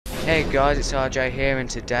Hey guys, it's RJ here, and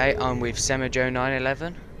today I'm with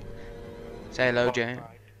Semajo911. Say hello, Joe.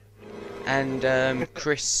 And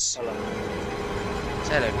Chris. Hello.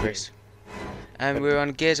 Say hello, Chris. And we're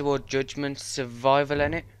on Gears of War Judgement Survival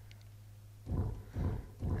in it.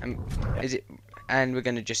 Is it? And we're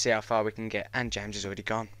gonna just see how far we can get. And James has already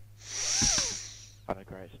gone. Had a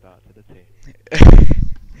great start to the team.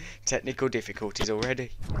 Technical difficulties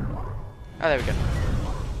already. Oh, there we go.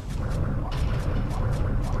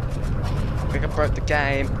 I think I broke the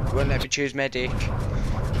game. It won't let me choose medic.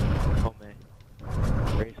 Oh man.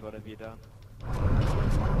 Reese, what have you done?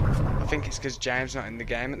 I think it's because James not in the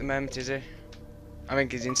game at the moment, is he? I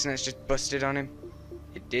think his internet's just busted on him.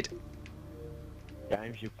 It did.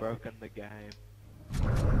 James, you've broken the game.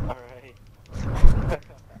 Alright.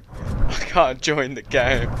 I can't join the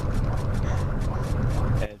game.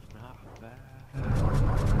 It's not fair.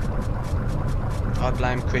 I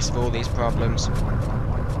blame Chris for all these problems.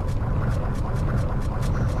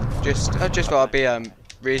 I just thought I'd be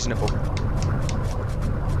reasonable.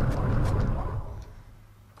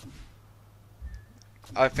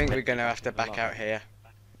 I think we're gonna have to back out here.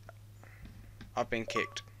 I've been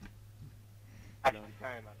kicked.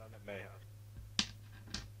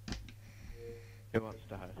 Who wants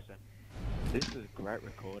to host it? This is a great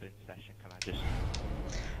recording session, can I just...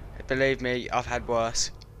 Believe me, I've had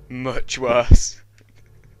worse. Much worse.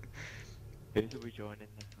 Who's are we joining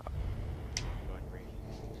then? Join Reese.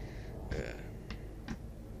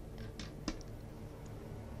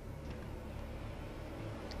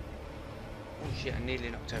 Oh shit, I nearly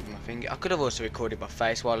knocked over my finger. I could have also recorded my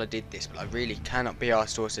face while I did this, but I really cannot be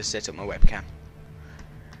asked to also set up my webcam.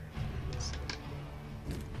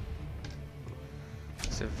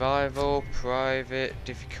 Survival, private,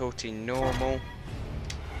 difficulty normal.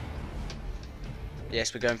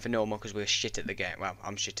 Yes, we're going for normal because we're shit at the game. Well,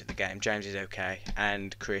 I'm shit at the game. James is okay,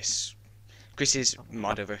 and Chris is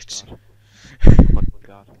moderate. Oh my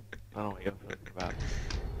god. I don't know what you're talking about.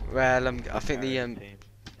 Well,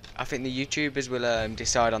 I think the YouTubers will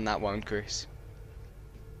decide on that one, Chris.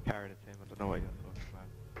 Carry the team, I don't know what you're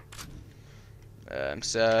talking about.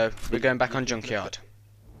 So we're going back on Junkyard.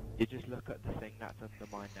 You just look at the thing that's under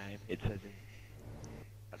my name. It says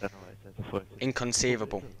I don't know what it says. I thought it says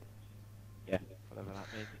Inconceivable. Yeah, whatever that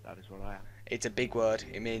means, that is what I am. It's a big word.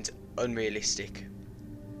 It means unrealistic.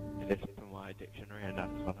 It is from my dictionary, and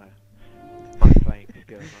that's what I am. My playing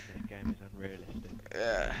skills on this game is unrealistic.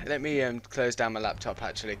 Let me close down my laptop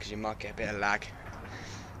actually, because you might get a bit of lag.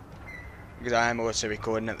 Because I am also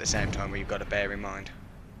recording at the same time, you've got to bear in mind.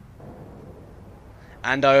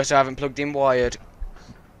 And I also haven't plugged in wired.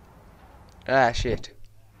 Ah, shit.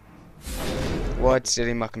 Wired's still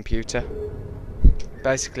in my computer.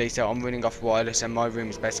 Basically, so I'm running off wireless, and my room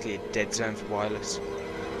is basically a dead zone for wireless.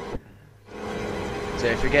 So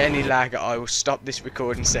if we get any lag, I will stop this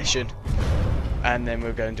recording session, and then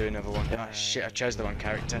we'll go and do another one. Oh shit, I chose the wrong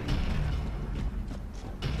character.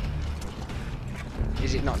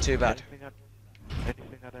 Is it not too bad?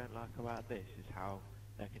 Anything I don't like about this is how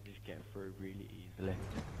they can just get through really easily.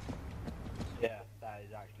 Yeah, that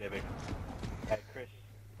is actually a big... Hey, Chris.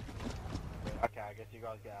 Okay, I guess you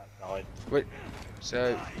guys get outside. Wait,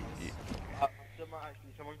 so...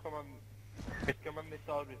 someone come on this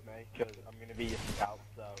side with me, because I'm going to be your scout,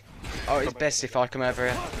 so... Oh, it's best if I come over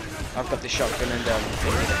here. I've got the shotgun and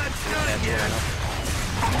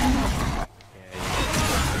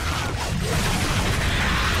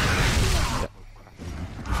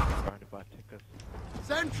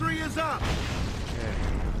Sentry is up!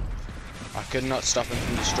 I could not stop him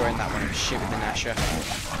from destroying that one. He was shit with the Nasher.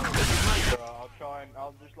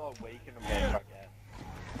 I'll just like weaken them more, I guess.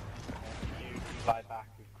 You fly back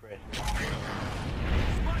with Chris.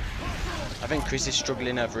 I think Chris is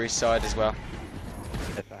struggling over his side as well.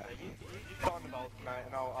 You just find them ultimate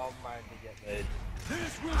and I'll mainly get these.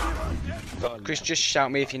 Chris, just shout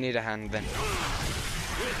me if you need a hand then.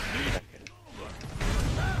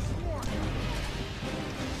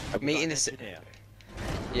 Meeting the...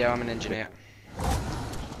 Yeah, I'm an engineer.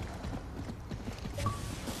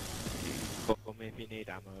 Call me if you need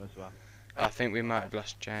ammo as well. I think we might have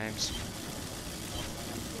lost James.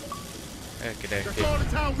 Okay, That's all the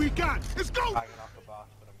time we got. Let's go! Hanging off the bus,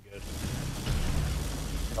 but I'm good.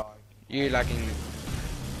 Fine. You lagging,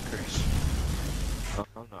 Chris? No,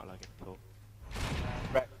 I'm not lagging at all.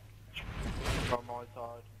 Wreck. From my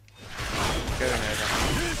side. Going over.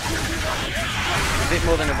 A bit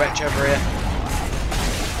more than a wretch over here.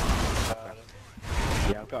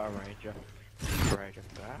 Yeah, I've got a ranger.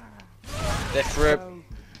 They're through.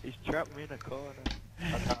 He's trapped me in a corner.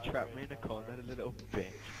 He trapped me in a corner, a little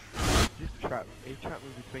bitch. He trapped me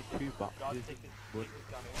between two boxes.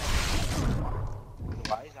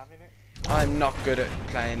 Why is having it? I'm not good at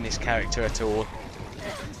playing this character at all.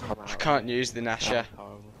 I can't use the Nasher.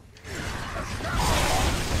 Horrible.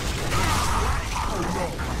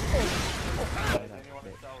 Anyone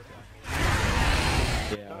in soldier?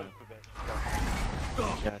 Yeah.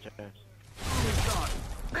 Yeah, James.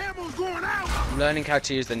 Ammo's going out! I'm learning how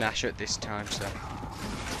to use the Nasher at this time, so.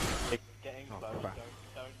 It's getting close. crap.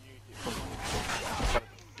 Don't use it.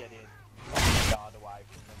 Just get in. Yard away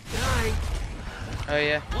from them. Oh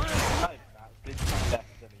yeah. No, it's less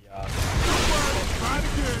than a yard. Try it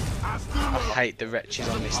again. I still I know. hate the wretches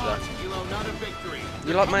on this though. Kilo, not a victory.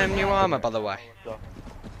 You like my new armour, by the way? So,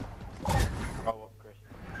 roll up, Chris.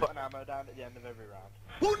 Put an ammo down at the end of every round.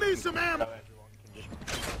 Who needs some So ammo? everyone can just.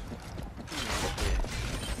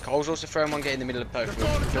 Cole's also throwing one, get in the middle of both. That's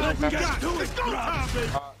all the time we got. It's go time, baby.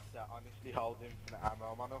 That honestly hold infinite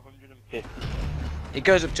ammo. I'm on 150. It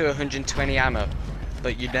goes up to 120 ammo,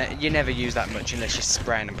 but you never use that much unless you're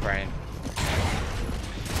spraying and praying.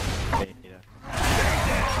 Yeah.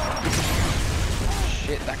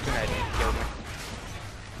 Shit, that grenade killed me.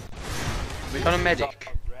 We got a medic.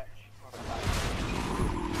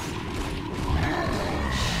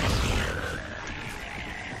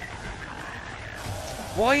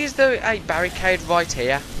 Why is there a barricade right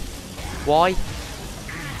here? Why?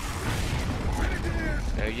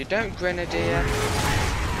 No, you don't, Grenadier.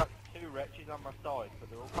 I've got two wretches on my side, but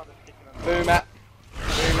they're all kind of sticking on the Boomer.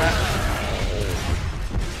 Boomer.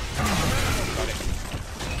 Got it.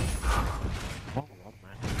 Oh,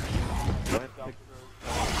 man.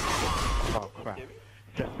 Oh, crap.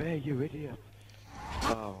 Defo, you idiot.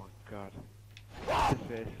 Oh, my God.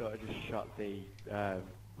 Defo sort of just shot the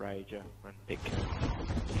Rager and Dick.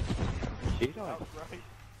 She died.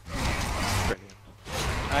 Brilliant.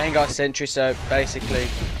 I ain't got sentry, so basically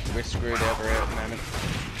we're screwed over here at the moment.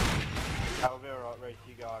 That'll be alright, Race.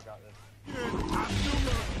 You go, I got this.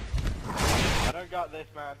 I don't got this,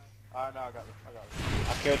 man. Oh, no, I got this. I got this.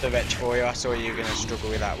 I killed the wretch for you. I saw you were going to struggle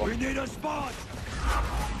with that We one. need a spot.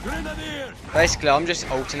 Grenadier. Basically, I'm just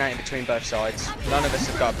alternating between both sides. None of us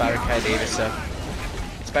have got a barricade either, so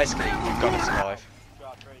it's basically we've got to survive.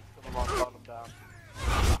 Got three. Come on, calm them down.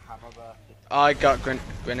 Hammer bursted. I got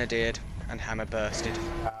grenadiered and hammer bursted.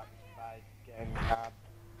 Getting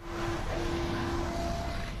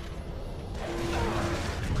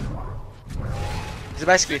So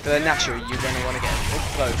basically, for the Nasher, you're going to want to get up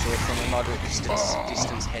close or from a moderate distance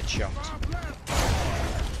headshot.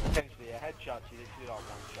 Potentially a headshot, you literally like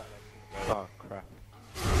one shot. Oh crap.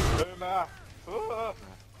 Boomer! Ooh.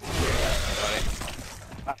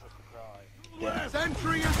 That's a surprise. Yeah.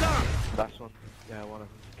 Sentry is up. Last one. Yeah, one of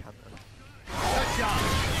them's Canton. Headshot.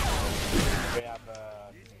 We have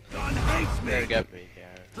Gun hates me. There we go.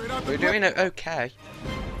 Straight out the We're doing it okay.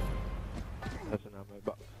 There's an ammo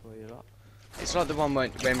box for you lot. It's like the one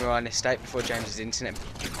when we were on estate before James's internet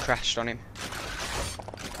crashed on him.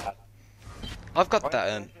 I've got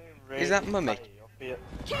that. Is that Mummy?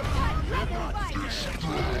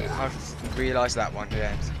 I've realised that one.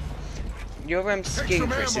 Yeah. Your skin,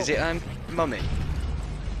 Chris, is it Mummy?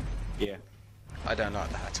 Yeah. I don't like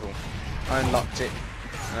that at all. I unlocked it.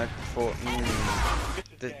 And I thought,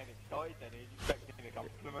 Just getting excited then, he's expecting a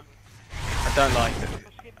compliment. I don't like it.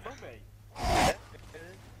 Skin Mummy.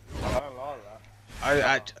 I don't like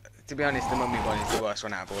that. To be honest, the Mummy one is the worst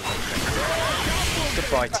one out of all of them.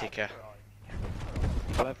 Goodbye, Ticker.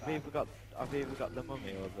 Well, I've either got the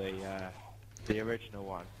Mummy or the original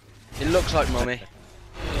one. It looks like Mummy.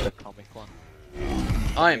 The comic one.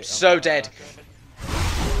 I am so dead.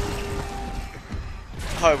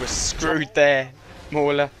 I was screwed there,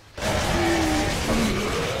 Mauler.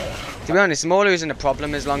 To be honest, Mauler isn't a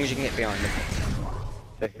problem as long as you can get behind him.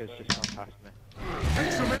 Ticker's just gone past me.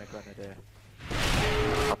 I'm a grenadier.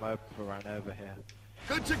 I'm overrun over here.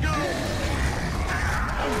 Good to go.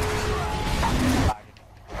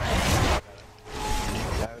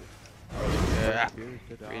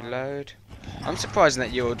 Reload. I'm surprised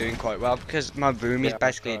that you're doing quite well because my room is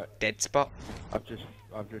basically a dead spot. I've just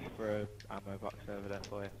threw an ammo box over there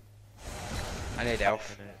for you. I need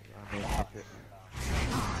health. I need to hit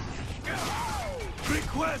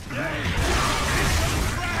Request aid.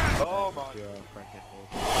 Oh my god.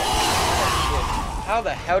 How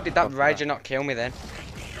the hell did that Rager not kill me then?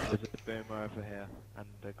 There's a boomer over here and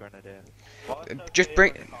a grenadier. Just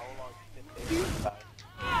bring.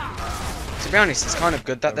 To be honest, it's kind of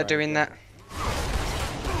good that they're doing that.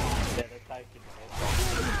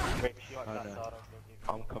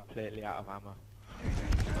 I'm completely out of ammo.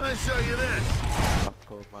 I'll show you this. I've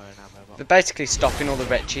called my own ammo box. They're basically stopping all the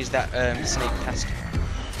wretches that sneak past.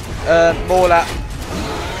 Mauler.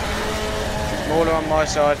 Smaller on my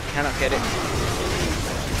side, cannot get it.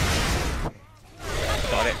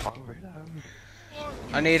 Got it.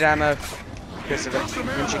 I need ammo. Because of it.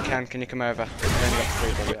 Once you can you come over? I've only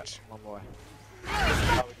got 3 bullets. One more.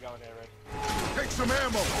 How we going here, Red? Take some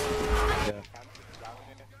ammo.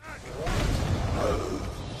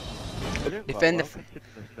 Yeah. Defend the.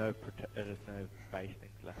 There's no base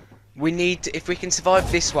things left. We need to, if we can survive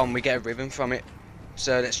this one, we get a ribbon from it.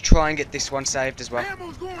 So let's try and get this one saved as well.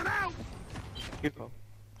 Ammo's going out. Good call.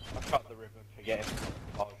 I got the ribbon for getting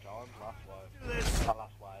John last wave.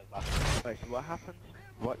 Last wave. Wait, so what happens?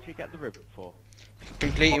 What do you get the ribbon for?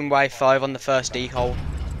 Completing wave 5 on the first E hole.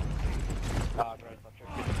 Ah, great. I'm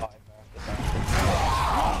trying to get the button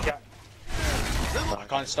there. I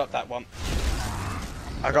can't stop that one.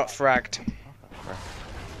 I got fragged.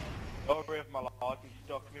 Over with my lord, he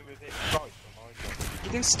stuck me with it. Right, You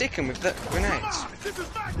can stick him with the grenades. This is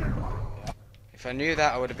back there. If I knew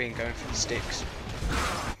that, I would have been going for the sticks.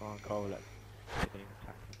 oh, go let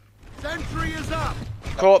Sentry is up.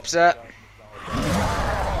 Corpse there.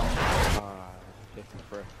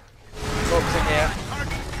 through. Corpse in here.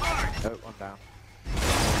 Oh, one down.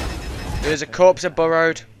 There's a corpse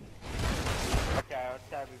burrowed. Okay, I'll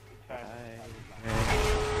tell you.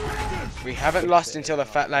 We haven't lost until the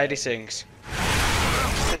fat lady sings.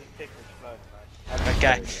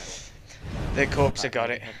 Okay. The corpse have got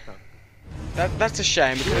it. That's a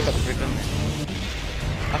shame, we could have got the ribbon.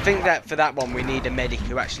 I think that for that one we need a medic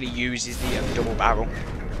who actually uses the double barrel.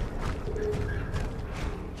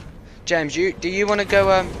 James, do you want to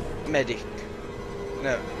go medic?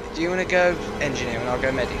 No. Do you want to go engineer and I'll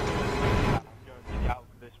go medic? I'm going out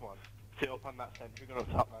for this one. Sit up on that sentry, go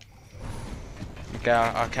up top, man. Okay,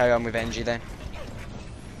 I'll carry on with Engie then.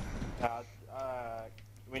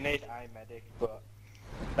 We need a medic, but...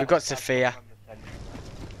 We've got Sophia.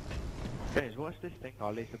 Guys, what's this thing?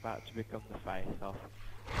 Ollie's about to become the face of.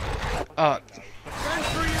 Oh,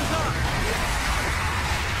 Sentry is up.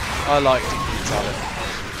 I like it.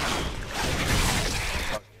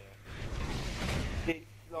 It's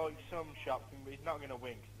like some shop thing, but he's not going to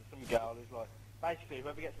win, because there's some girl who's like... Basically,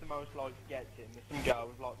 whoever gets the most likes gets it, and there's some girl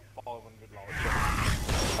with like 500 likes.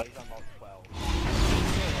 So he's on like 12.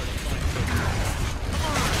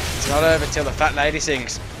 It's not over till the fat lady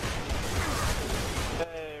sings.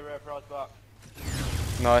 Hey, Red Prize back.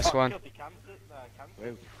 Nice one. For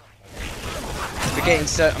getting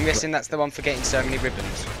I'm guessing that's the one for getting so many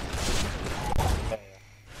ribbons.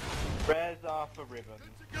 Rares are for ribbons,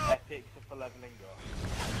 epics are for leveling up,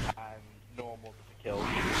 and normals are for kills.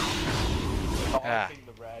 So I think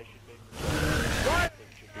the rare should be epic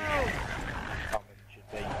should be common should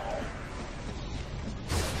be.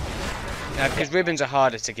 No, because ribbons are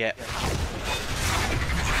harder to get. Not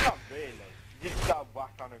really. You just gotta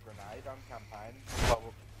whack on a grenade on campaign, blow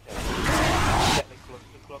up the kill. Get the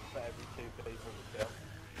club for every 2 people to kill.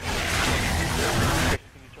 Can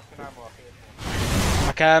you chuck an ammo up here?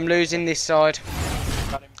 Okay, I'm losing this side.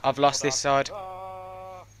 I've lost this side.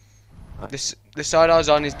 The side I was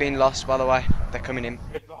on is being lost, by the way. They're coming in.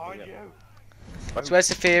 It's behind you. So where's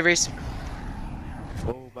the theories?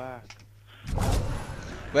 Fall back.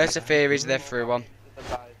 Where's the theories? They're through one.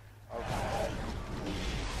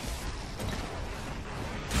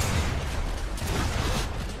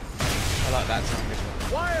 I like that zombie.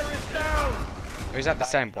 Wire is down. Or is that the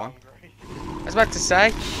same one? I was about to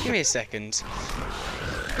say, give me a second.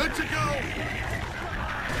 Good to go.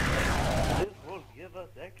 This will give us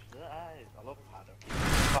extra eyes. I love Paddock.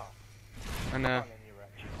 I know.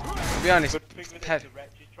 To be honest, Good thing with the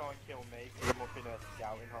wretches try and kill me because I'm up in a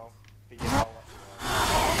scouting hole. But you know what?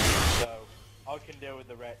 So I can deal with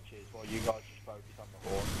the wretches while you guys just focus on the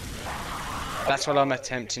horde. that's what I'm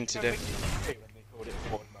attempting to do. When they called it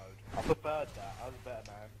horde mode, I preferred that. I was a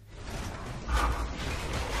better man.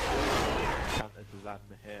 There's a lad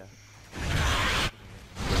here.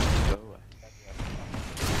 Go away.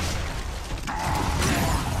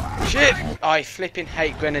 Shit! I flipping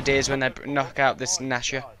hate grenadiers when they knock out this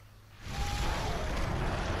Nasher.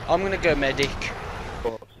 I'm gonna go medic.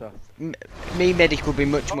 Me medic will be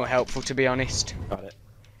much more helpful, to be honest. Got it.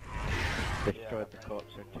 Destroyed the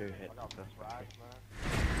corpse in 2 hits.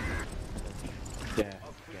 Yeah.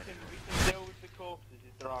 We can deal with the corpses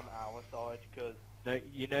if they're on our side, because... No,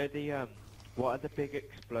 you know the, what are the big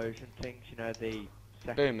explosion things? You know, the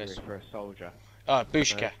secondary Boomers. for a soldier? Oh,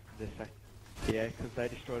 Bushka. Yeah, because they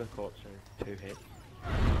destroy the corpse in 2 hits.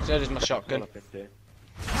 So does my shotgun. That's all I've been doing.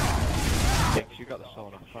 Yeah, 'cause you got the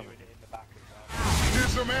sword off, haven't you? Need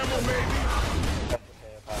some ammo, maybe.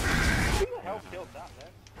 Who the hell killed that,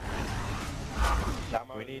 then?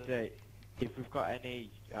 We need a... If we've got any,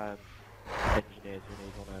 Engineers, we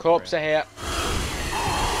need one over Corpse here. are here.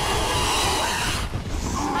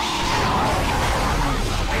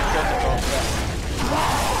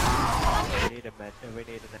 We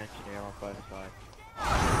need an engineer on both sides.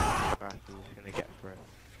 Grass is just gonna get through.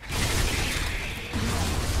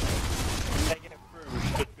 Taking it through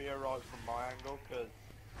should be alright from my angle, because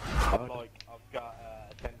I've got a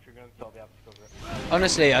sentry gun, so I'll be able to cover it.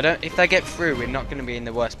 Honestly, if they get through, we're not going to be in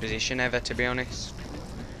the worst position ever, to be honest.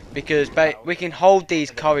 Because we can hold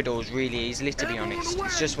these corridors really easily, to be honest.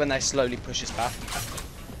 It's just when they slowly push us back.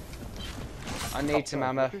 I need some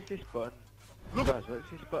ammo. What does this button? Guys, what does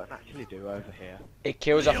this button actually do over here? It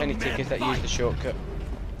kills off any tickets that use the shortcut.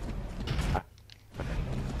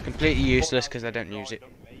 Completely useless because I don't use it.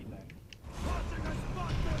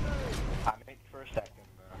 I mean, for a second,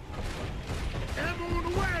 Ammo on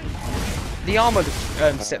the way! The armour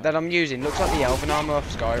set that I'm using looks like the Elven armour off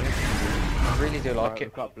Skyrim. I really do like Right, it.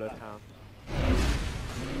 we've got bloodhounds.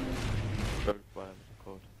 Whatever it's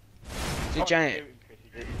called. Did Janet?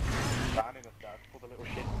 Pull the little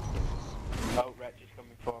shit. Oh, Wretch is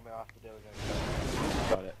coming for me after doing it.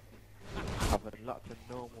 Got it. I've unlocked a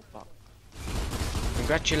normal box.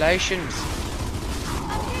 Congratulations.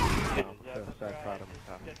 I'm so proud of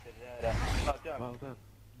myself. Well done.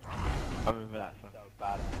 I remember that song. So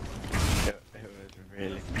bad. It was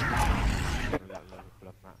really... that load of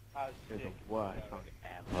blood, Matt. It was the worst song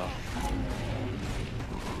ever.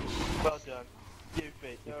 Well done. You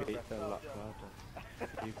beat You beat the well lot, done. well done.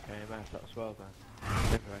 You came out, that's well done.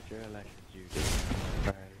 Congratulations, you did.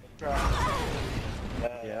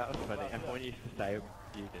 Yeah, that was funny. Everyone used to say you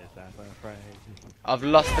did that, I'm afraid. I've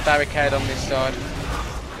lost the barricade on this side.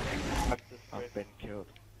 I've been killed.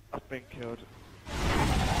 I've been killed.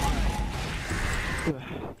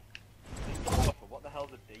 What the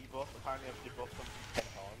hell's a debuff? Apparently I've debuffed something 10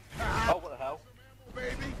 times. Oh, what the hell?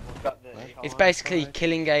 Baby! What's that there? It's basically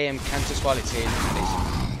killing a Cantus while it's healing.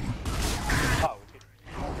 Oh,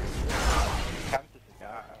 Cantus is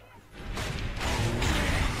that.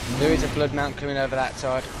 There is a blood mount coming over that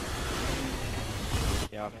side.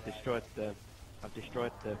 Yeah, I've destroyed the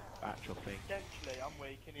actual thing. Essentially, I'm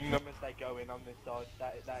weakening them as they go in on this side.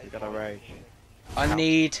 That You is got a rage. I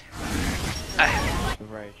need. The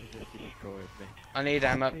rage has just destroyed me. I need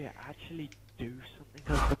ammo. Actually do something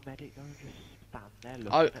as the medic, don't just stand there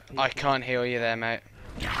looking at people. I can't heal you there, mate.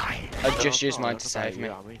 I just used mine to save me.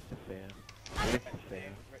 I mean to fear. I mean to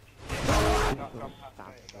fear. Stand there.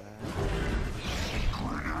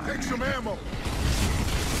 Take some ammo!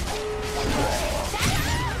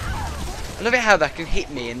 I love it how that can hit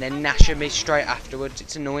me and then nasher me straight afterwards.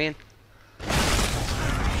 It's annoying.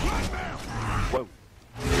 Whoa.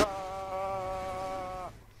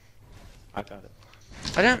 I got it.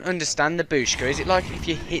 I don't understand the Bushka. Is it like if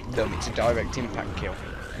you hit them, it's a direct impact kill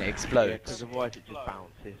and it Yeah, explodes? because otherwise it just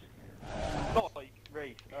bounces. not like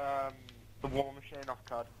Reese. The war machine off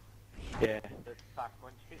card. Yeah. The attack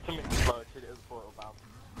when you hit something explodes, hit it as a portal bounce.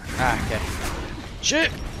 Ah, okay. Shoot!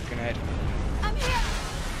 Grenade.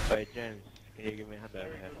 Wait, James, can you give me a hand over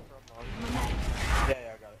here?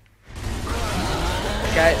 Yeah, I got it.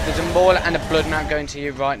 Okay, there's a maul and a blood mount going to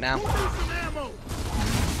you right now. Some ammo!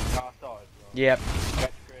 Our side. Yep.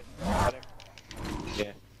 Get Chris. Got him.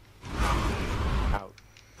 Yeah. Out.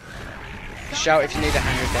 Shout if you need a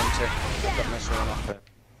hand with them too. I've got my sword off it.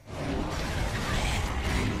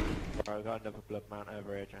 Right, I've got another blood mount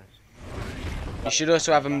over here, James. You should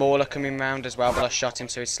also have a mauler coming round as well, but I shot him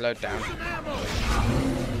so he's slowed down.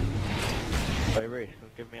 Wait, Reese,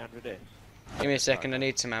 give me a hand with this. Give me a second, I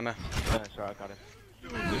need some ammo. No, it's alright, I got him.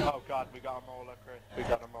 Oh god, we got a mauler, Chris. We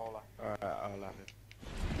got a mauler. Alright, I'll have him.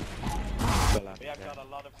 We'll have We him, have got a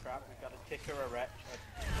lot of crap. We've got a ticker, a wretch.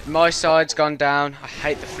 My side's gone down. I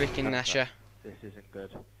hate the freaking nasher. This isn't good.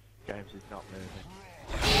 James is not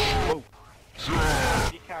moving. If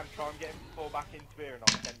you can, try and get him to fall back into here and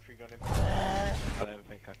I'll sentry gun him. I don't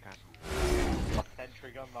think I can. I'll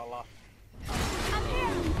sentry gun, I'll lost.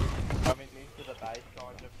 I'm into the base,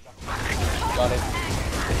 kind of. Got it.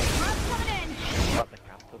 Got the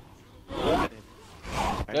campus.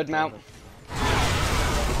 Blood mount.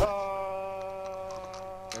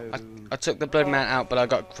 I took the blood mount out, but I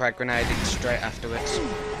got frag grenaded straight afterwards.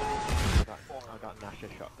 I got Nasher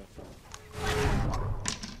shotgun.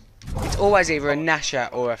 It's always either a nasher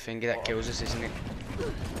or a finger that kills us, isn't it?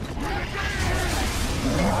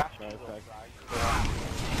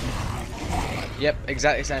 Yep,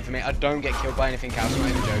 exactly the same for me. I don't get killed by anything else, I'm not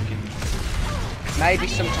even joking. Maybe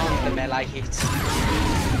sometimes the melee hits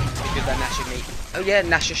because they nashed me. Oh yeah,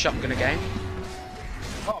 nasher shotgun again.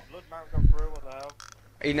 Oh, blood mount gone through, what the hell?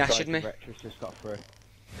 He nashed me. Retros just got through.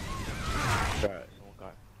 Sorry, someone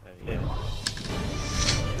got. There you Yeah.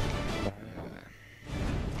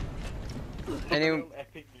 Any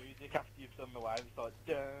Epic music after you've done the wave. It's like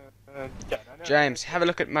dun, dun, dun, dun, James, have a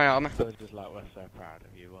look at my armor. So it's just like we're so proud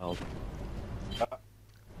of you. Well, Nice.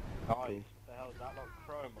 What the hell is that? Like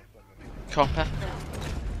chrome or something? Copper.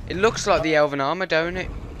 It looks like the elven armor, don't it?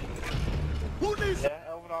 Who needs Yeah,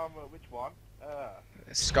 Elven Armor. Which one?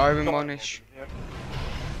 Skyrim one-ish. Yeah.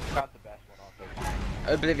 That's the best one, I think.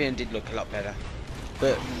 Oblivion did look a lot better,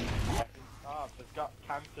 but Ah, they've got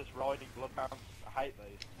Cantus riding bloodhounds. I hate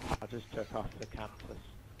these. I just took off the canvas.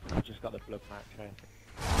 I've just got the blood match.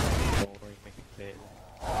 Boring me completely.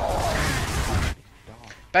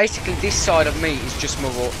 basically this side of me is just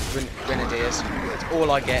more grenadiers. That's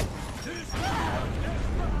all I get.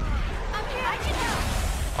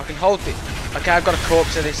 I can hold it. Okay, I've got a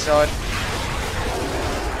corpse to this side.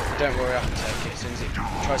 Don't worry, I can take it as soon as it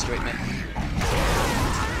tries to hit me.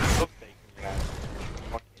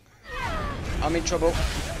 I'm in trouble.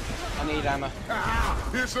 I need ammo.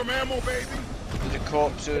 Here's some ammo, baby. There's a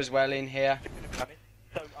corpse as well in here.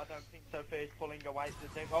 So I don't think Sophia's pulling away to the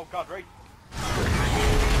thing. Oh God, Reese!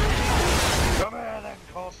 Come here then,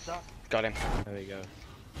 corpse. Got him. There we go.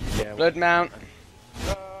 Yeah. Blood mount.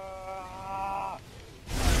 Get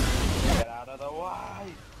out of the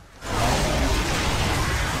way!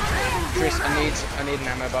 Chris, I need an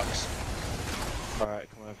ammo box. Alright,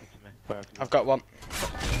 come over to me. Where have you- I've got one.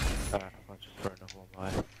 Alright, I'll just throw another one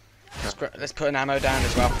away. Let's put an ammo down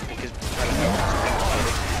as well because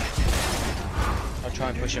I'll try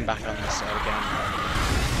and push him back on this side again.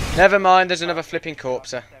 Never mind, there's another flipping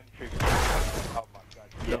corpse. Oh my God!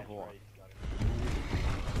 Yeah,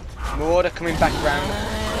 More coming back round,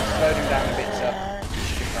 slowed him down a bit, so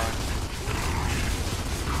should be fine.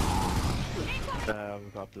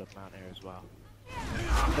 We've got a blood mount here as well.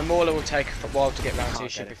 The Mauler will take a while to get round, so you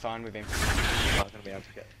should be fine with him. I'm not going to be able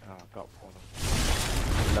to get... Oh, I've got one.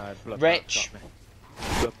 No, blood Wretch. mount's got me.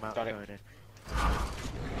 Blood mount's Got it. going in.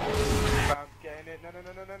 Brown's getting it. No.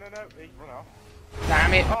 He's run off.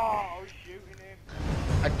 Damn it! Oh, I was shooting him.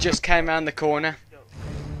 I just came round the corner.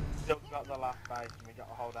 Still got the last base and we got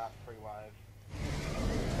to hold out 3 waves.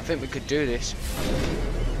 I think we could do this.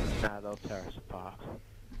 Nah, they'll tear us apart.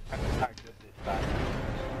 And the tag does this back.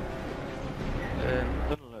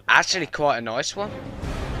 Doesn't look Actually, quite a nice one.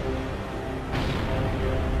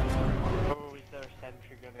 Oh, is there a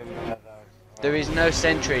sentry gun in there though? There is no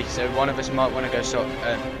sentry, so one of us might want to go sort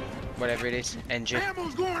whatever it is, engine.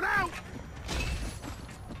 Ammo's going out.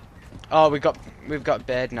 Oh, we've got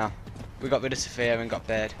Baird now. We got rid of Sophia and got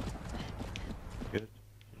Baird. good.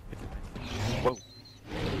 Whoa.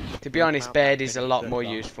 To be honest, Baird is a lot more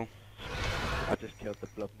useful. I just killed the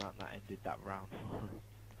blood mount that ended that round.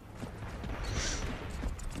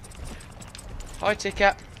 Hi,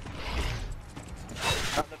 Ticket.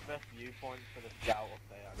 That's the best viewpoint for the scout up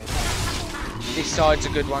there. I mean, This side's a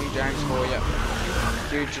good one, James, for you.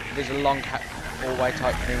 Huge, there's a long hallway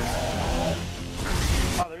type thing.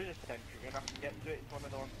 oh, there is a sentry gun. I can get to it. It's one of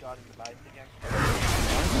the ones guarding the base again.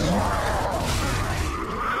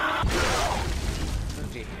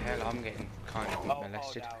 Bloody hell, I'm getting kind of I'll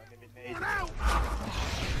molested. hold out and if it needs it,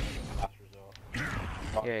 last resort.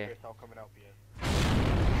 Right, Yeah. Chris, I'll come and help you.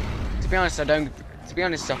 To be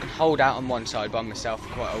honest, I can hold out on one side by myself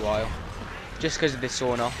for quite a while. Just because of this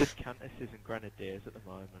sawn off. Just Cantuses and Grenadiers at the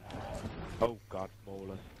moment. Oh god,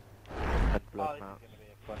 Maulers. And Oh, blood this mounts. is going to be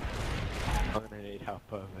a fun. I'm gonna need help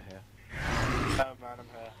over here. No, man, I'm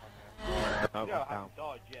here. Oh, You know, I down. haven't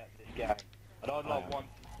died yet this game. I died like yeah. once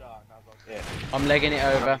to start, and I was like, yeah. I'm legging it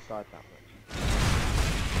over. Outside that much.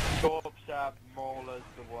 Corpse, Maulers,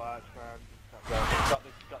 the works, man. Got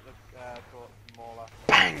the corpse, Mauler.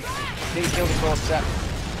 Bang! Please kill the corpse up.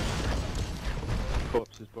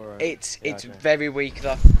 Corpses burrow. It's Yeah, okay. very weak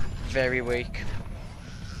though. Very weak.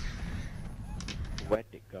 Where'd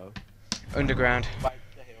it go? Underground. Wait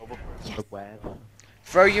to heal before. The where?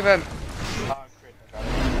 Throw your Oh, Chris, I got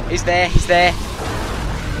it. He's there, he's there.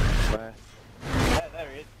 Where? Yeah, there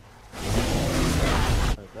he is.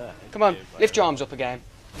 Oh, there. Come on, lift your arms up again.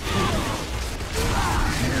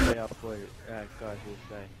 They are for guys who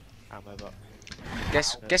say ammo box.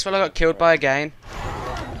 Guess what I got killed by again?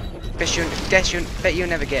 Bet you'll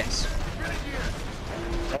never guess.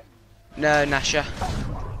 No, Nasha.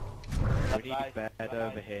 We need a bed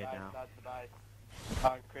over here now. That's the base.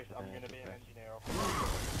 Oh, Chris, I'm going to be an engineer.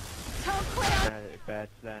 No, the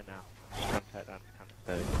bed's there now. Just contact that can't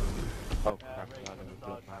stay. Oh crap, I got a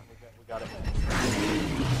blood mount. We got it.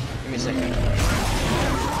 Give me a second.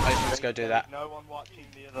 I just want to go do that. No one watching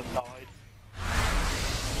the other side.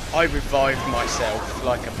 I revived myself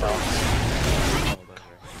like a boss. Oh,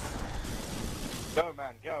 there Go,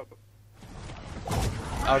 man, go.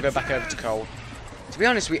 I'll go back over to Cole. To be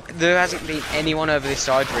honest, there hasn't been anyone over this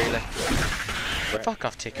side really. Fuck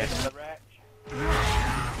off, ticket. The wretch.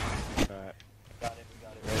 Right. Got it, we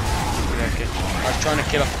got it. Okay. I was trying to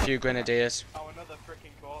kill off a few grenadiers. Oh, another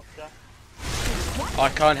freaking quarter. I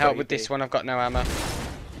can't help with this one, I've got no ammo. I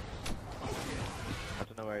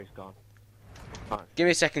don't know where he's gone. Give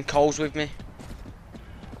me a second, Cole's with me.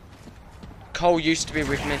 Cole used to be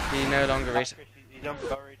with me, he no longer is. Chris, he's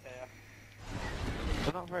unburied here.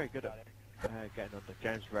 They're not very good at getting under.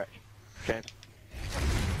 James Wretch. James.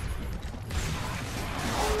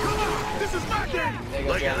 This is my game. There you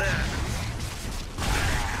go, James.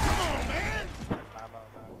 Ammo, man.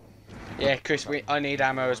 Yeah, Chris, I need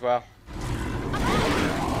ammo as well.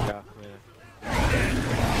 Yeah,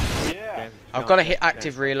 Yeah. James, I've got to hit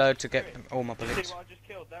active reload to get all my You see bullets. what I just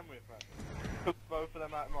killed them with, man? Took both of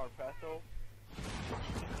them out of my petrol.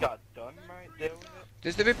 Got done, mate. Deal with it.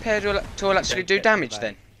 Does the repair tool actually do damage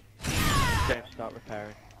then? James, start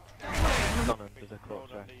repairing. He's gone under the Hold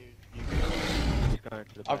corpse. on to you. He's going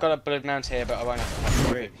to the I've got a blood mount here, but I won't have to pass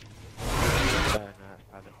through it. No, no,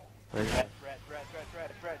 Adam. Where is it?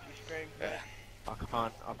 Red, you scream. Yeah. I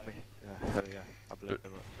can't. I've missed. There we go. I blew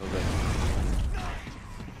them up. So good.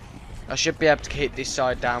 I should be able to hit this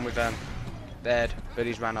side down with there, but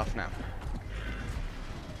he's ran off now.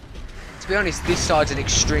 To be honest, this side's an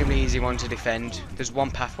extremely easy one to defend. There's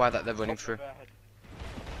one pathway that they're running through.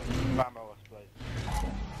 Ammo us, please.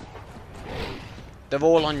 They're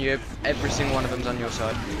all on you. Every single one of them's on your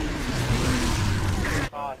side.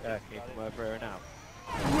 Oh, Can you come over here now?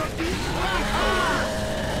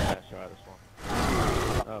 That's right, this one.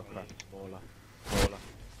 Oh crap, smaller.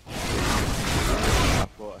 I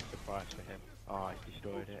bought a surprise for him. Oh, I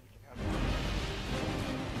destroyed it.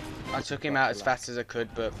 I took him out as fast as I could,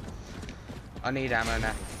 but I need ammo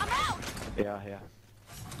now. Yeah.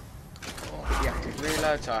 Yeah,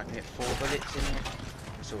 reload so I can get 4 bullets in it.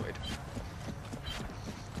 Sorted.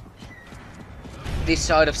 This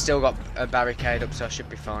side I've still got a barricade up, so I should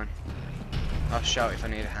be fine. I'll shout if I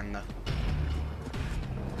need a hand though.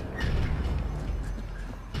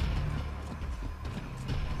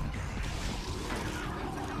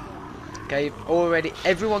 Okay, already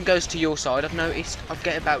everyone goes to your side. I've noticed. I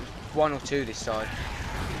get about 1 or 2 this side.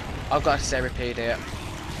 I've got a Serapede here.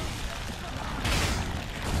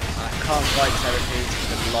 I can't fight Centipedes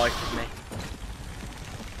for the life of me.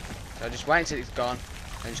 So I just wait until it's gone,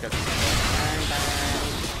 and just go bang, bang.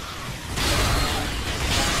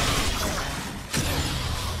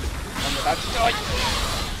 I'm about to die!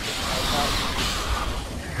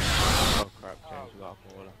 Oh crap, James, we got a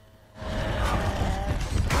baller. I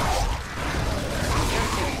don't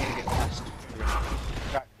think I'm gonna get past.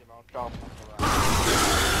 Cracked him, I'll jump.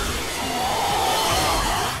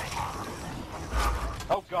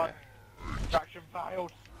 Oh god! Traction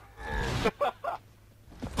failed!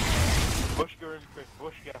 Bushka him, Chris,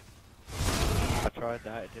 Bushka. I tried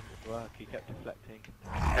that, it didn't work, he kept deflecting.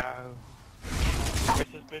 No. Chris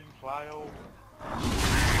has been flailed.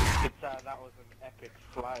 Could say that was an epic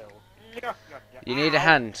flail. You need a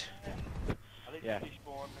hand. I think Yeah. he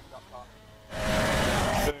spawned and got caught.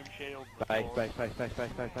 Boom shield.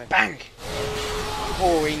 Base. Bang!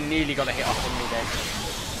 Oh, he nearly got a hit off on me then.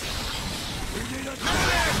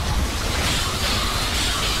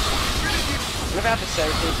 Look how the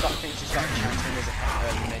Seraphine's got things just like chanting as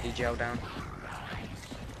a medi-gel down.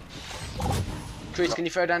 Chris, can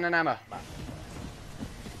you throw down an ammo?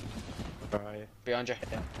 Where are you? Behind you.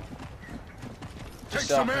 Take Just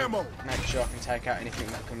so I some can ammo. make sure I can take out anything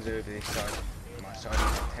that comes over this side. My side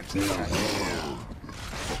attempts to attack.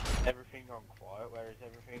 Everything gone quiet, where is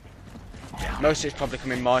everything? Most of it's probably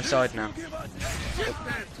coming my side now. Give us this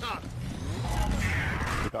man top.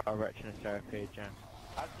 We got a wretch and a Serapede, James.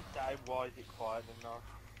 I have to say, why is it quiet and not?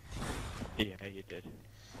 Yeah, you did.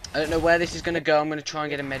 I don't know where this is going to go. I'm going to try and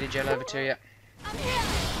get a medi-gel over to you.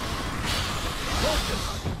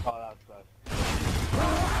 Oh, that's close.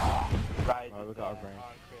 Right, Oh, we got a brain.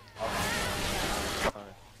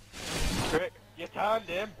 Crick, you turned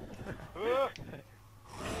him!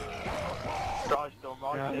 Christ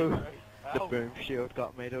almighty, No. Chris. The Help. boom shield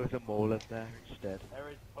got me, there was a mauler there instead. There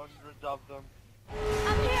is hundreds of them.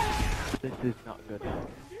 This is not good.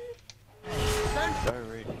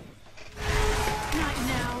 Very. Not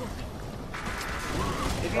now.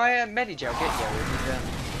 Did my medi-gel get you? Or did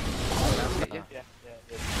someone else get you? Yeah,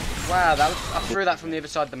 yeah. Wow, that was, I threw that from the other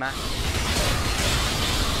side of the map.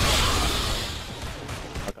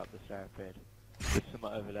 I got the Serapede. There's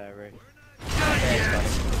someone over there, Reece.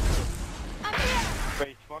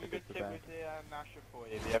 Reece, one good It's tip bad. with the Nasher for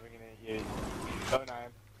you if you're ever going to use it. Don't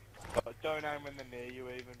aim. But don't aim when they're near you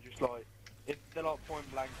even, just like, if they're like point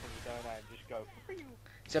blank and you don't aim, just go.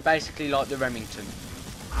 So basically like the Remington.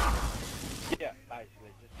 Yeah,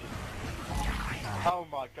 basically, just. Oh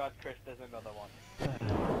my god, Chris, there's another one.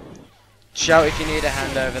 Shout if you need a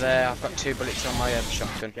hand over there. I've got 2 bullets on my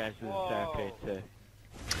shotgun. James is Whoa. therapy too.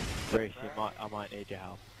 Reese, I might need your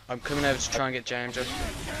help. I'm coming over to try and get James up.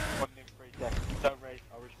 1 in 3 seconds. Don't race,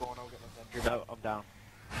 I'll respawn, I'll get my sentry. No, I'm down.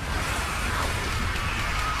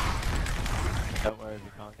 Don't worry if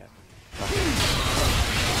you can't get me.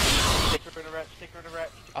 Sticker in a wretch, sticker in a wretch.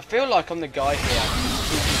 I feel like I'm the guy here.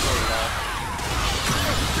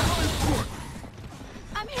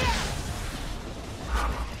 I'm here.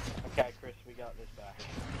 Okay, Chris, we got this back.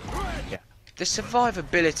 Yeah. The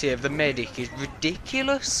survivability of the medic is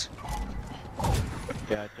ridiculous.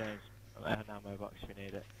 Yeah, James, an ammo box if you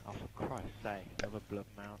need it. Oh, for Christ's sake, another blood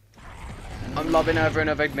mount. I'm lobbing over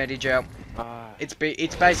another medi-gel. Ah, It's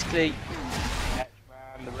basically Wretch,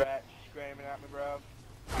 man, the wretch screaming at me, bro.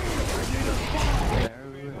 there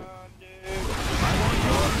Come we go. on, dude.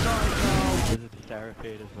 There's a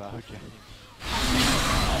therapy as well, James.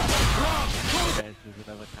 James, there's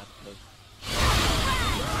another cancel.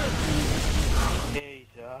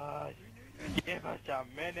 Jesus. Give us a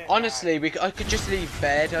minute. honestly I could just leave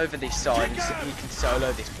Baird over this side and he can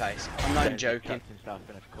solo this place. I'm not even James joking. trapped himself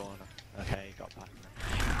in a corner. Okay, he got past me.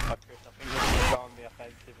 Oh, Chris, I think we're going to go on the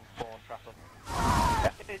offensive and spawn trap them.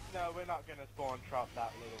 No, we're not going to spawn trap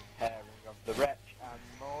that little pairing of the wretch and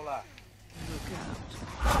Mauler.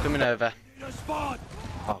 Coming over.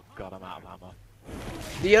 Oh god, I'm out of ammo.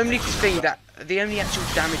 The only actual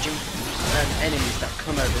damaging enemies that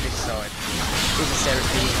come over this side is a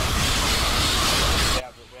Seraphine.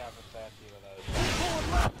 We have a fair few of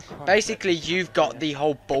those. Basically, you've got the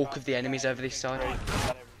whole bulk of the enemies over this side.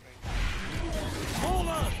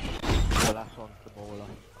 The last one's the Mauler.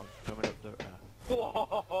 I'm coming up the...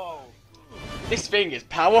 Whoa! This thing is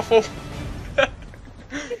powerful.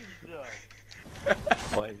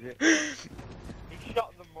 what is it? He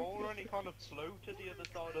shot the Mauler and he kind of flew to the other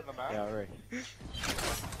side of the map. Yeah, right.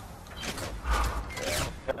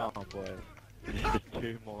 Oh boy. Just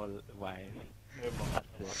 2 more waves.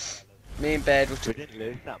 That's it. Me and Baird We didn't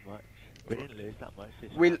lose that much. We didn't lose that much.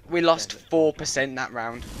 This we lost 4% that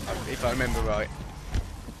round, if I remember right.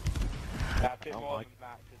 A bit Oh more my- than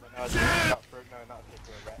that, because I know I got through. No, not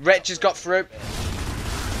particular wretch. Wretch has got through.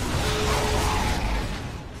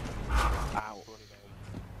 Ow.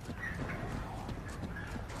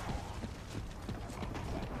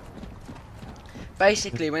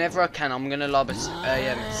 Basically, whenever I can, I'm gonna lob a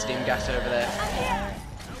steam gas over there.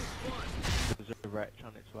 There's a wretch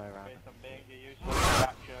on its way around. Chris, I'm being a useful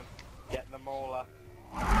distraction. Get the Mauler.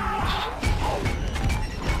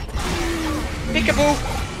 Peekaboo!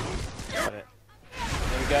 Got it.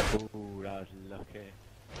 There we go. Ooh, that was lucky.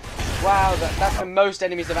 Wow, that's the most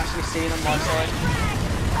enemies I've actually seen on my side.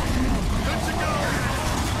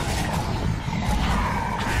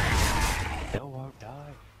 Still won't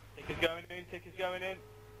die. Ticker's going in, ticker's going in.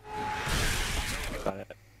 Got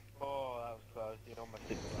it. Oh, that was close. You know my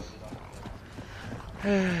ticker loaded up.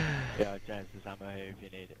 Yeah, James, there's ammo here if you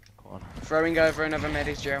need it. Come on. Throwing over another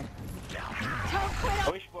Medis-gel. I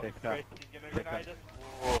wish what Pick Chris up. is going to Pick grenade up. us.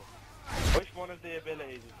 Oh. I wish one of the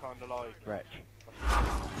abilities is kind of like... Wretch.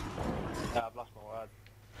 I've lost my words.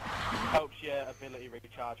 Helps your ability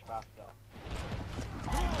recharge faster.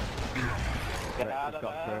 Get Wretch out has of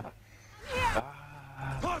got there. through. Ah.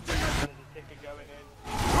 There's a ticker going in.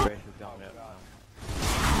 Grace has got me up now.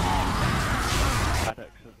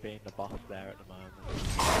 Maddox has been the boss there at the moment.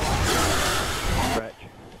 Wretch.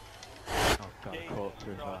 Oh god, Jesus corpse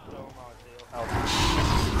as well. Christ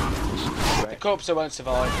almighty, The corpse won't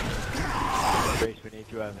survive. Grace, we need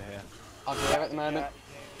you over here. I'm here at the moment.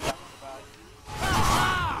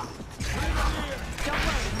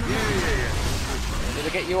 Did I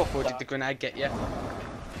get you up or did the grenade get you?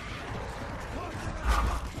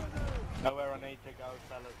 Nowhere I need to go,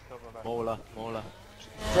 fellas, cover me. Mauler.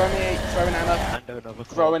 Throwing ammo. And another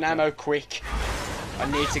Throwing corpse. ammo quick. I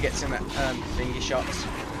need to get some thingy shots.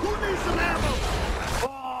 Who needs some ammo?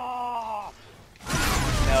 Oh!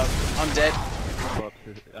 No, I'm dead. Corpse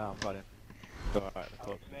is... Oh, I've got him. Alright, the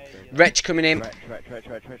corpse is through. Wretch coming in. Wretch.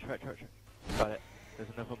 Got it. There's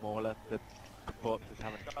another Mauler. The corpse is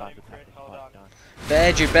having a bad attack. It's Hold quite on. down.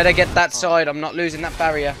 Baird, you better get that side. I'm not losing that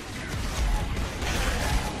barrier.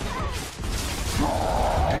 Come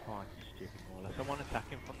on, stupid Mauler. Someone attack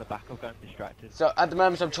him from the back. I'm going distracted. So at the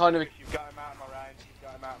moment I'm trying to... You've got him out of my range. You've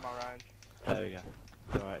got him out of my range. There we go.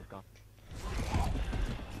 It's alright, it's gone.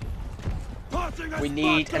 Tossing We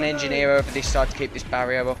need an engineer over this side to keep this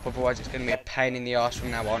barrier up, otherwise it's going to be a pain in the arse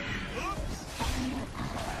from now on.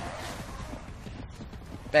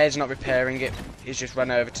 Bear's not repairing it, he's just run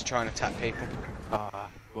over to try and attack people. Ah,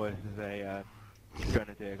 boys, there's a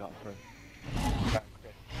grenadier got through.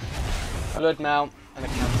 Blood mount and a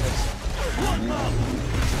canvas.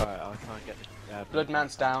 Alright, I'll try and get this. Blood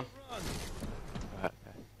mount's down. Alright,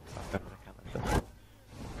 okay. I'll go for the canvas.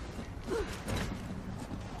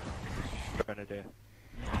 Grenadier.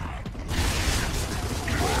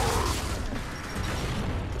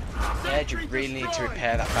 Yeah, you really need to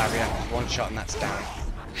repair that barrier. One shot and that's down.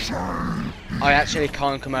 I actually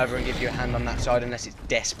can't come over and give you a hand on that side unless it's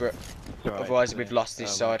desperate. Right, Otherwise we've lost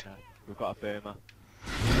this side. We've got a boomer.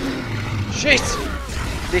 Shit!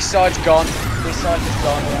 This side's gone. This side is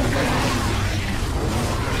gone.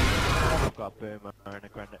 I've got a boomer and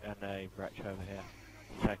a wretch over here.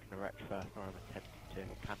 I'm taking the wretch first, or I'm attempting to.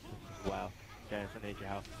 Cancers as well. James, I need your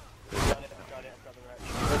help. Got it, I've got the wretch.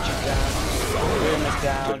 Richard's down. Boomer's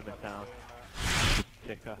down. Boomer's down.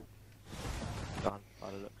 Ticker. Done, by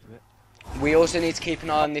the looks of it. We also need to keep an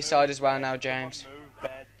eye on this side as well now, James. Move,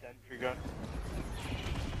 bed, sentry gun.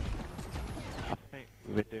 I think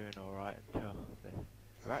we were doing alright until this.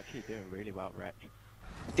 We're actually doing really well, wretch.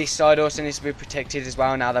 This side also needs to be protected as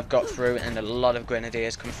well now they've got through, and a lot of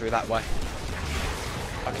grenadiers come through that way.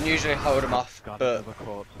 I can usually hold them off, Got but another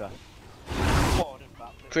corpse there.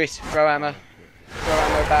 Chris, throw ammo. Throw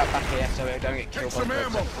ammo back here so we don't get killed by the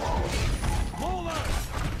ammo.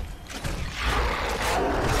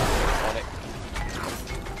 Got it.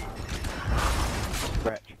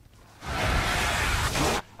 Wretch.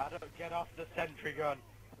 I don't get off the sentry gun.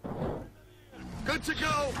 Good to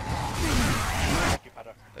go. Thank you,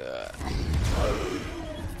 Paddock.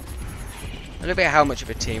 Look at how much of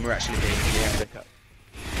a team we're actually being here.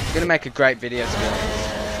 It's going to make a great video to be honest.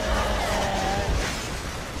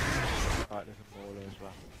 Right, there's a mauler as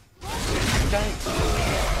well. Don't.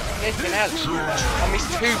 Anything else? I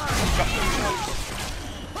missed two.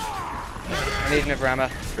 I need another ammo.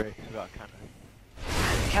 Great, we got a cannon.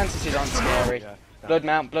 Cancer aren't scary. Yeah, Blood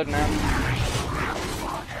mount, blood mount.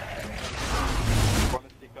 Want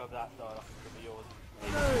to stick over that side, I think it'll be yours.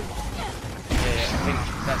 Yeah, I think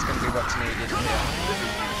that's going to be what's needed.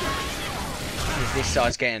 Because this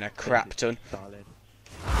side's getting a crap ton. Solid.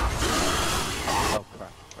 Oh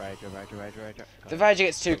crap. Rager. If the Rager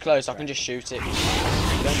gets too close, I can just shoot it. Don't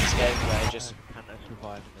be scared of the Ragers. Can't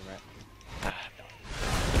survive in the wreck.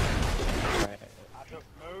 Right. I don't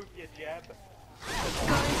move, you jab.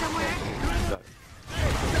 Going somewhere?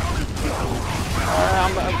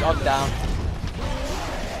 I'm down.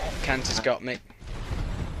 Cantor's got me.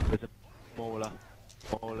 There's a mauler.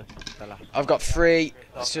 Mauler, the last. I've got 3,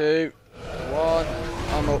 2, 1.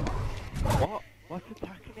 I'm up. What? What's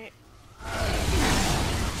attacking it?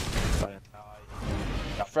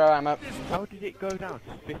 Throw ammo. How did it go down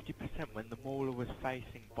to 50% when the mauler was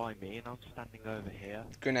facing by me and I'm standing over here?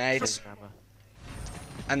 Grenades. Hammer.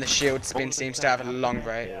 And the shield spin seems to have a long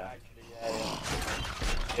range. Yeah,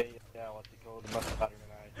 what's it called? The muscle battery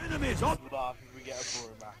grenade. Enemies up. I think we get a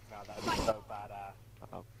Brumac now, that'd be so badass.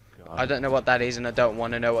 Oh god. I don't know what that is and I don't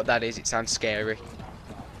want to know what that is. It sounds scary.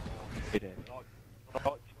 It is. Like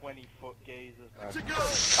 20-foot geezers, man. To go.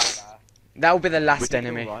 Badass. That will be the We last did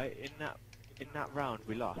enemy. alright. In that round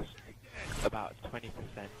we lost about 20%.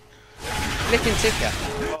 Flipping ticker.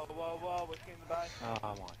 Whoa, what's in the bag?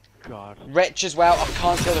 Oh my god. Wretch as well. I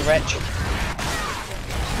can't kill the Wretch. Yeah,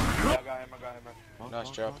 I got him.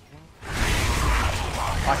 Nice job.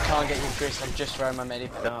 I can't get you, Chris. I'm just throwing my No, I was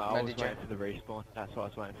medigen. waiting for the respawn. That's what I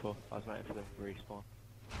was waiting for. I was waiting for the respawn.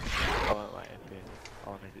 I wasn't waiting for you. I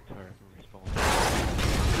wanted it to respawn.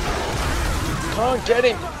 Can't get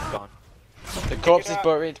him. Gone. The corpse is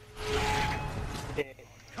buried.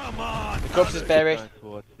 Come on. The corpse is buried. Going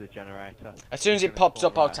towards the generator. As soon as it pops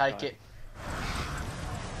up, I'll take it.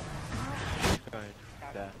 Going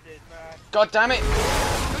there. God damn it.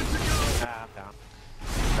 Ah, I'm down.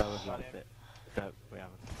 No, we've lost it. No, we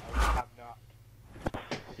haven't. I'm not.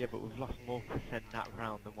 Yeah, but we've lost more percent that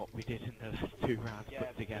round than what we did in the last 2 rounds Yeah,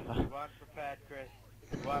 put together. we weren't prepared, Chris.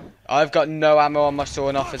 We weren't I've got no ammo on my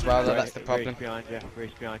sawn off as well, though. That's the problem.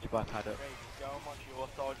 Reese behind you by paddock. Go on your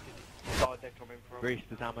side, because the side they're coming from. Reese,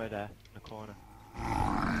 there's ammo there in the corner.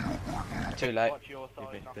 Too late. Watch your side,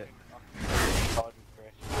 You missed it. Side with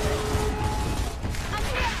Chris.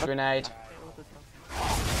 Grenade.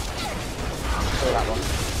 Saw that one.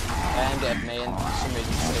 Aimed it at me and for some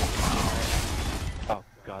reason Oh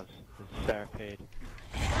god, there's a Serapede.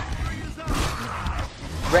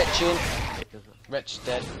 Wretch in. It doesn't. Wretch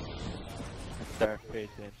dead.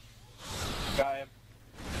 Serapede's in. Got him.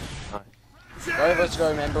 Nice. Both of us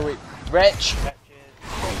gotta remember we... Wretch! Wretches.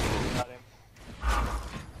 Got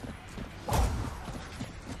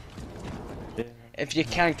him. If you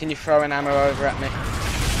can you throw an ammo over at me?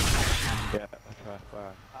 Yeah, that's right.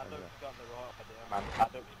 Wow. Haddock's got the right idea, man.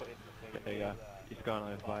 Haddock's put in the thing. There you go. He's gone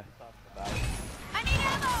over by. I need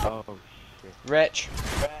ammo! Oh shit. Wretch.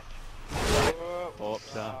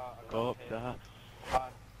 Corpse Corpse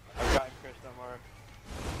Fine. I've got him, Chris, don't worry.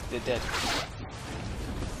 They're dead.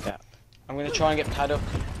 Yeah. I'm gonna try and get Paddock.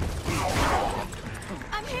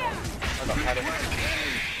 I'm here! I got Paddock.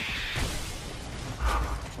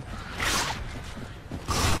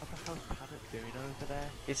 What the hell's Paddock doing over there?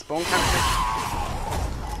 It's spawn camping.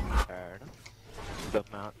 Fair enough. Love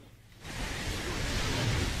mounts.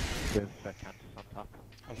 With canters on top.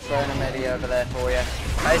 I'm throwing a medi over there for you.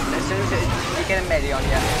 As soon as you get a medi on you,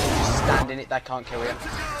 just stand in it, they can't kill you.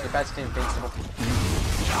 You're basically invincible.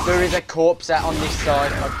 There is a corpse out on this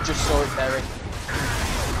side, I just saw it buried.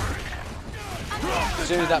 As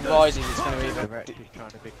soon as that rises, it's going to The either... wretch is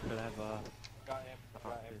trying to be clever. Got him.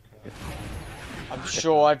 Got him. I'm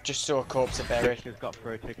sure I just saw a corpse buried. Ticker's got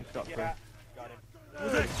through, Ticker's got through. Yeah. Got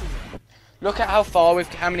him. Look at how far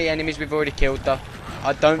how many enemies we've already killed though.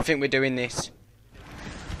 I don't think we're doing this.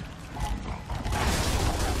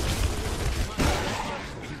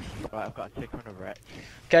 Right, I've got a ticker and a wretch.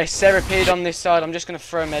 Okay, Serapede on this side. I'm just going to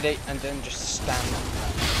throw a medi and then just stand.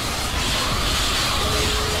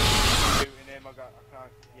 Shooting him, I can't.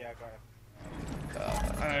 Yeah, I got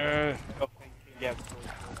him. Got thinking, yeah, for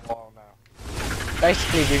a while now.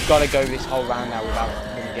 Basically, we've got to go this whole round now without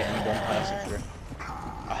them getting one person through.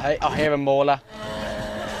 I hear a mauler.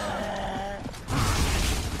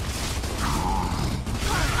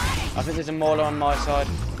 I think there's a mauler on my side.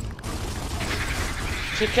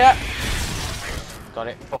 Ticker! Got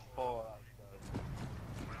it. Oh, that's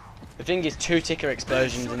good. The thing is, 2 ticker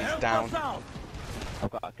explosions and it's down. I've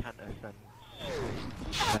got a cantus and...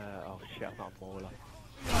 oh shit, I've got a mauler.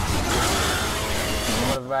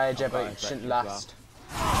 What a rage, but it shouldn't last.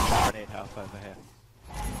 I need help over here.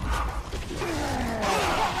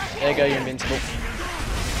 There you go, you're invincible.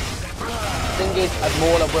 Thing is, a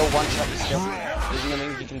mauler will one-shot you still. There's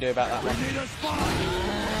nothing you can do about that one.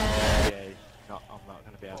 Yeah, I'm not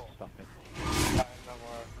going to be able to stop him. Got him, don't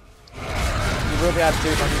worry. You will be able to do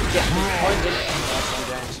if I can get this point in.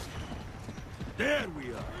 There we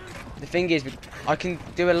are. The thing is, I can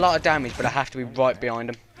do a lot of damage, but I have to be right behind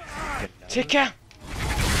him. Ticker!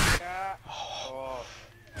 Yeah. Oh.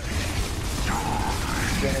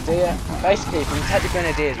 Grenadier. Basically, if we can take the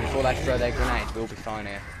Grenadiers before they throw their grenades, we'll be fine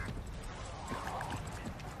here.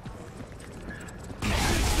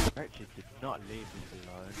 Wretches did not leave this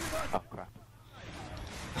alone. Oh crap.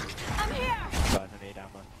 I'm here! Guys, I need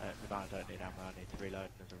ammo. No, I don't need ammo, I need to reload.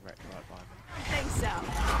 There's a wretch right by me. Thanks, so.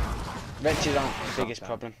 Wretches aren't the biggest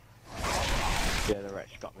problem. Yeah, the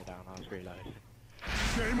wretch got me down, I was reloading.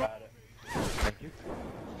 Got it. Thank you.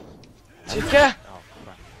 Ticker! Oh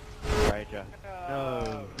crap. Rager.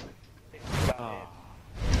 No. Oh.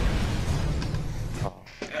 Oh.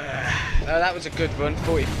 That was a good run,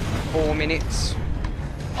 44 minutes.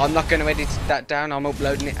 I'm not going to edit that down, I'm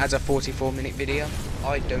uploading it as a 44-minute video.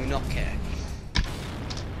 I do not care.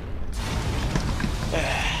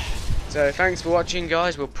 So thanks for watching,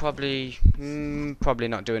 guys. We'll probably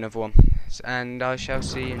not do another one. And I shall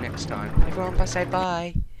see you next time. Everyone, say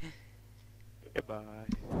bye. Goodbye.